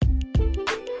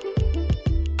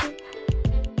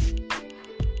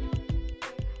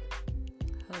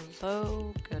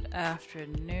Hello, good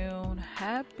afternoon,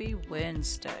 happy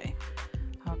Wednesday.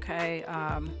 Okay,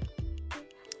 I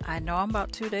know I'm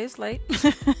about 2 days late.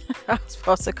 I was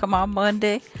supposed to come on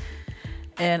Monday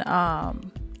and,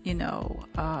 you know,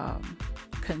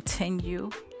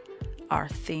 continue our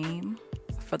theme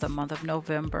for the month of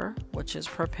November, which is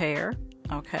prepare.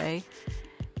 Okay,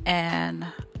 and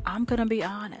I'm going to be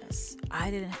honest. I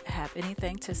didn't have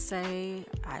anything to say.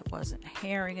 I wasn't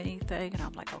hearing anything. And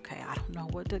I'm like, okay, I don't know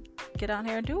what to get on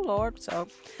here and do, Lord. So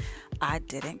I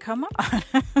didn't come on.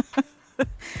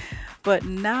 But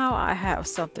now I have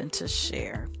something to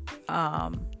share.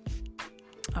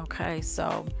 Okay,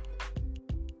 so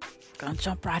gonna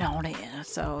jump right on in.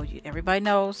 So everybody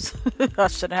knows I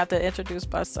shouldn't have to introduce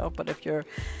myself, but if you're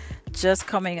just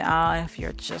coming on, if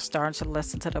you're just starting to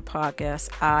listen to the podcast,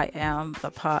 I am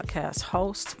the podcast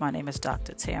host. My name is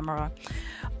Dr. Tamara.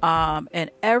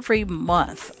 And every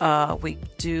month we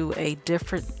do a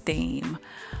different theme.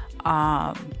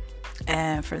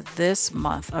 And for this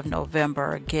month of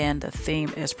November, again, the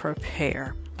theme is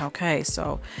prepare. Okay,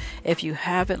 so if you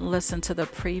haven't listened to the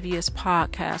previous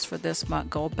podcast for this month,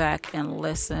 go back and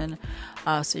listen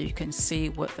so you can see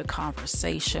what the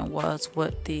conversation was,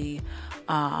 what the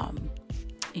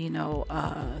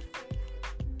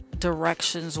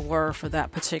directions were for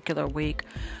that particular week.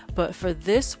 But for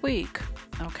this week,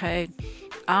 okay,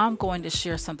 I'm going to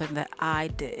share something that I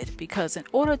did, because in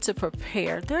order to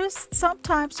prepare, there's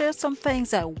some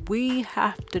things that we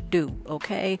have to do.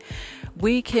 Okay,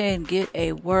 we can get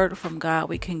a word from God.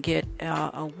 We can get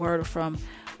a word from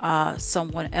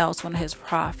someone else, one of his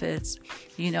prophets,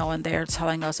 and they're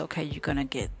telling us, okay, you're going to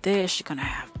get this, you're going to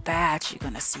have that, you're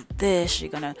going to see this, you're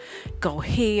going to go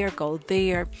here, go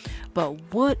there.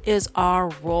 But what is our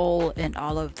role in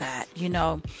all of that?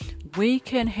 We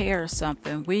can hear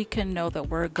something. We can know that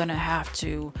we're going to have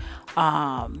to,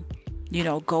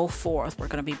 go forth. We're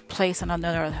going to be placed on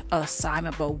another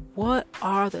assignment. But what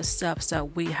are the steps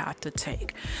that we have to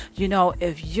take?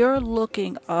 If you're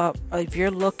looking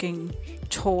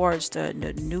towards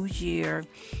the new year,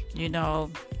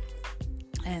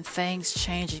 and things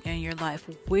changing in your life,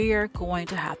 we're going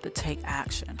to have to take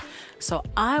action. So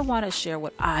I want to share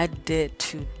what I did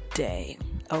today.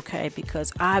 Okay,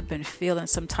 because I've been feeling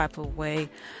some type of way.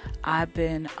 I've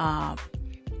been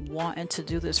wanting to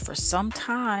do this for some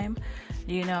time,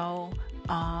 and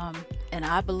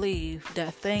I believe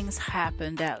that things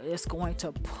happen that is going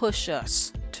to push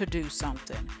us to do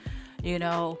something,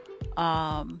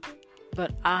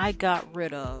 but I got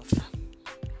rid of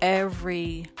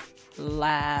every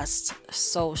last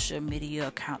social media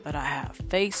account that I have.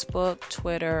 Facebook,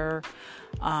 Twitter,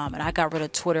 and I got rid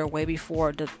of Twitter way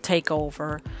before the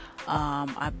takeover.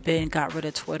 Got rid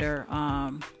of Twitter.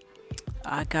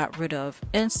 I got rid of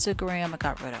Instagram. I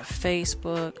got rid of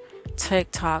Facebook,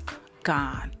 TikTok,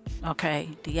 gone. Okay,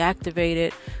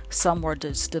 deactivated. Some were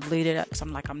just deleted. So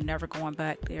I'm never going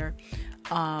back there.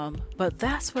 But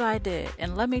that's what I did.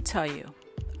 And let me tell you,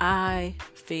 I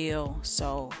feel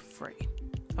so free.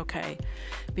 Okay,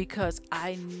 because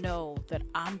I know that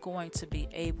I'm going to be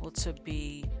able to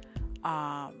be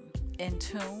in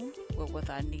tune with what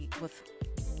I need, with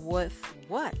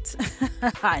what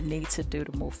I need to do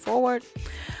to move forward.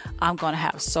 I'm going to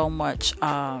have so much.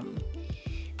 My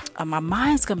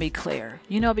mind's going to be clear,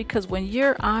 because when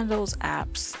you're on those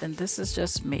apps, and this is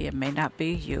just me, it may not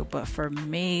be you, but for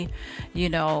me,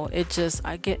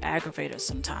 I get aggravated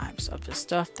sometimes of the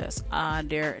stuff that's on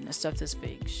there and the stuff that's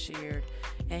being shared.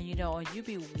 And, you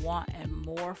be wanting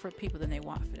more for people than they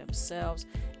want for themselves.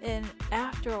 And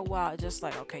after a while, it's just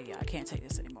like, okay, yeah, I can't take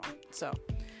this anymore. So,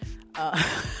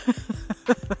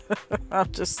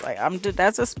 I'm just like,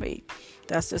 that's just me.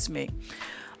 That's just me.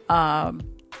 And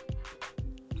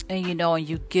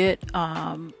you get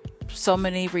so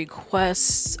many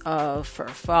requests for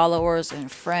followers and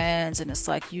friends, and it's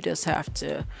like you just have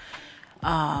to.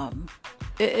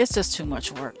 It's just too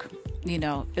much work.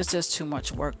 It's just too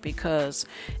much work, because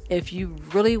if you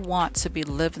really want to be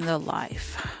living the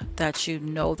life that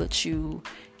that you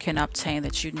can obtain,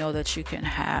 that that you can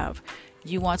have,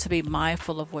 you want to be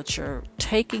mindful of what you're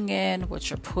taking in, what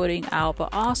you're putting out,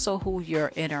 but also who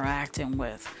you're interacting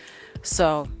with.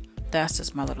 So that's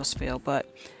just my little spiel.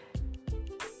 But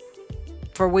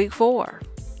for week 4,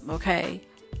 okay,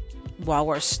 while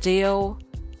we're still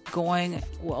going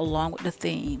along with the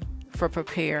theme for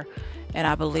prepare, and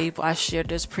I believe I shared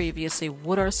this previously,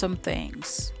 what are some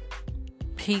things,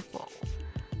 people,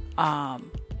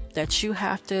 that you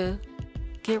have to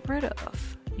get rid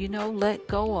of, let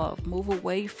go of, move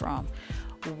away from?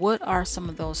 What are some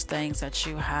of those things that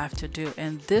you have to do?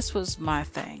 And this was my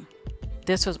thing.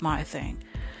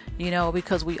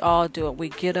 because we all do it. We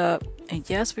get up, and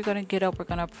yes, we're going to get up, we're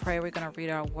going to pray, we're going to read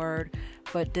our word,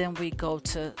 but then we go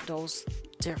to those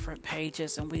different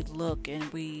pages and we look and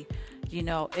we,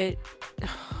 it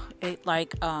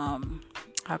like, how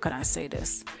can I say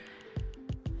this?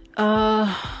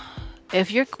 If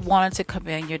you're wanting to come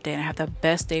in your day and have the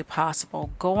best day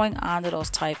possible, going onto those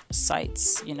type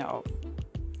sites,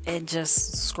 and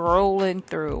just scrolling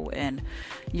through, and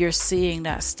you're seeing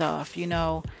that stuff,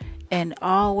 and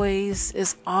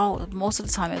most of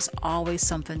the time it's always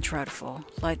something dreadful.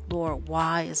 Like, Lord,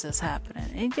 why is this happening?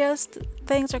 And yes,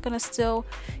 things are going to still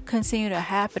continue to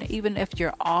happen, even if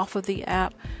you're off of the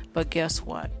app. But guess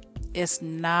what? It's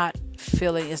not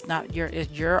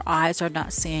your eyes are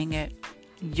not seeing it.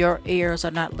 Your ears are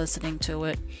not listening to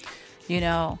it,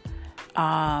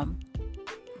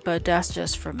 but that's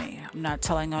just for me. I'm not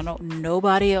telling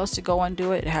nobody else to go and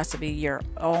do it. It has to be your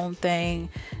own thing.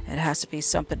 It has to be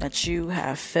something that you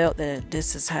have felt that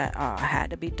this has had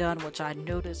to be done, which I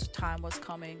knew this time was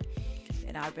coming.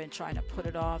 And I've been trying to put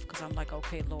it off because I'm like,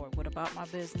 okay, Lord, what about my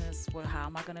business? How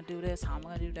am I going to do this? How am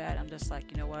I going to do that? I'm just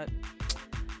like, you know what?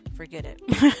 Forget it.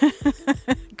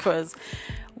 Because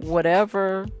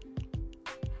whatever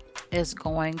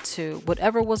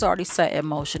was already set in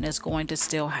motion is going to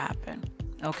still happen.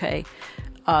 Okay.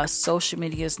 Social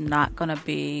media is not going to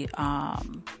be,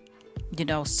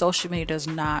 social media does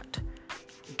not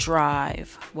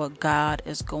drive what God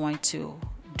is going to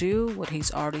do, what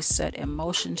he's already set in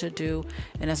motion to do,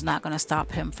 and it's not going to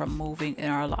stop him from moving in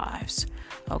our lives.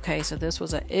 Okay. So this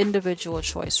was an individual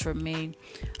choice for me.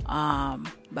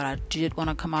 But I did want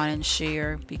to come on and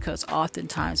share, because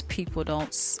oftentimes people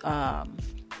don't,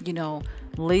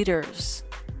 leaders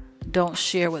don't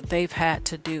share what they've had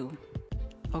to do,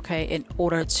 okay, in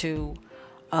order to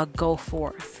go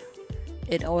forth,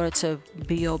 in order to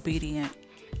be obedient,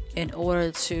 in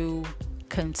order to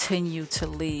continue to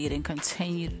lead and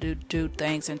continue to do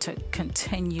things and to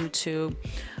continue to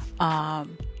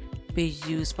be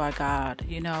used by God,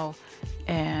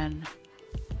 and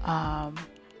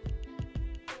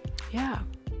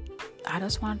I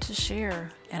just wanted to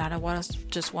share, and I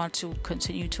just want to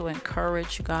continue to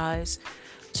encourage you guys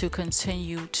to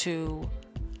continue to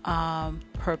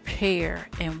prepare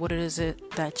in what it is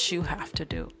that you have to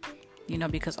do.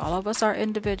 Because all of us are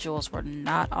individuals. We're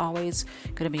not always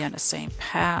going to be on the same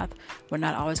path. We're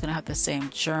not always going to have the same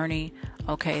journey.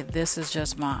 Okay, this is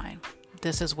just mine.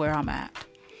 This is where I'm at.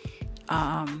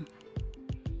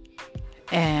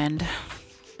 And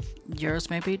yours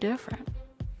may be different.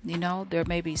 There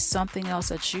may be something else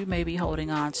that you may be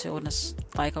holding on to, and it's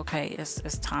like, okay, it's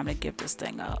time to give this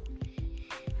thing up.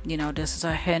 This is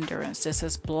a hindrance. This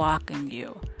is blocking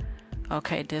you.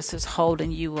 Okay, this is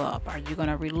holding you up. Are you going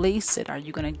to release it? Are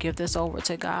you going to give this over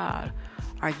to God?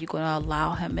 Are you going to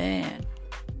allow him in?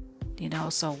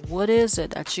 So what is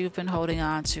it that you've been holding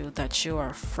on to that you are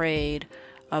afraid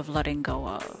of letting go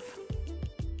of?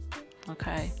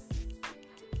 Okay.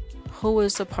 Who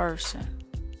is the person?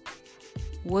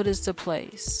 What is the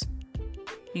place?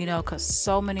 Because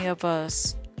so many of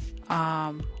us,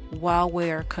 while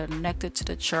we're connected to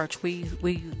the church, we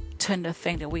tend to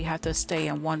think that we have to stay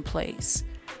in one place,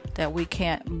 that we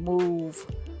can't move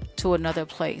to another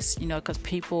place, because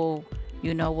people,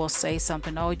 will say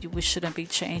something, we shouldn't be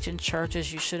changing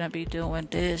churches, you shouldn't be doing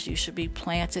this, you should be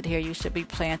planted here, you should be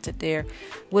planted there.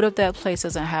 What if that place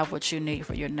doesn't have what you need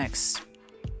for your next?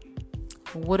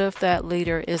 What if that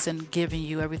leader isn't giving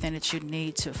you everything that you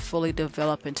need to fully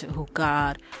develop into who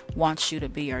God wants you to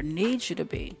be or needs you to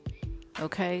be?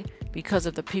 Okay? Because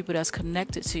of the people that's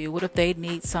connected to you. What if they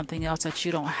need something else that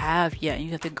you don't have yet and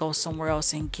you have to go somewhere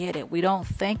else and get it? We don't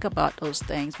think about those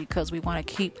things because we want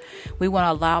to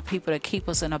allow people to keep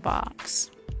us in a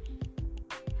box.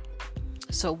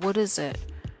 So what is it?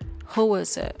 Who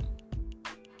is it?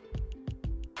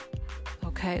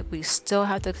 Okay, we still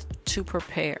have to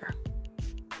prepare.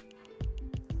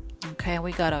 Okay,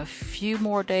 we got a few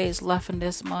more days left in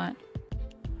this month.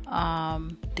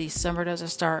 December doesn't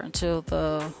start until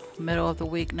the middle of the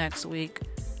week next week.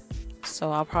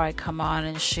 So I'll probably come on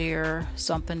and share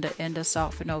something to end us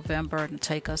out for November and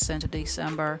take us into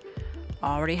December.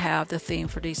 I already have the theme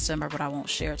for December, but I won't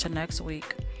share it till next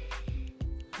week.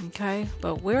 Okay,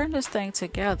 but we're in this thing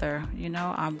together.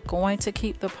 I'm going to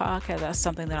keep the podcast. That's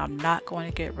something that I'm not going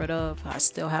to get rid of. I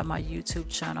still have my YouTube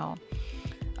channel.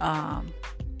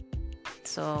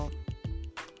 So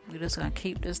we're just going to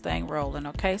keep this thing rolling.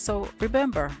 Okay, so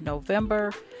remember,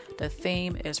 November, the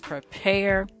theme is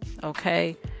prepare.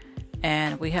 Okay,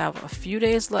 and we have a few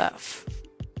days left.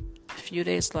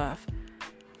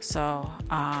 So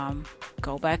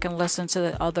go back and listen to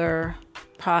the other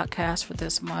podcasts for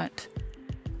this month.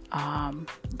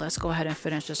 Let's go ahead and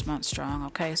finish this month strong.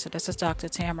 Okay, so this is Dr.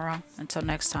 Tamara. Until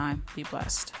next time, be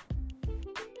blessed.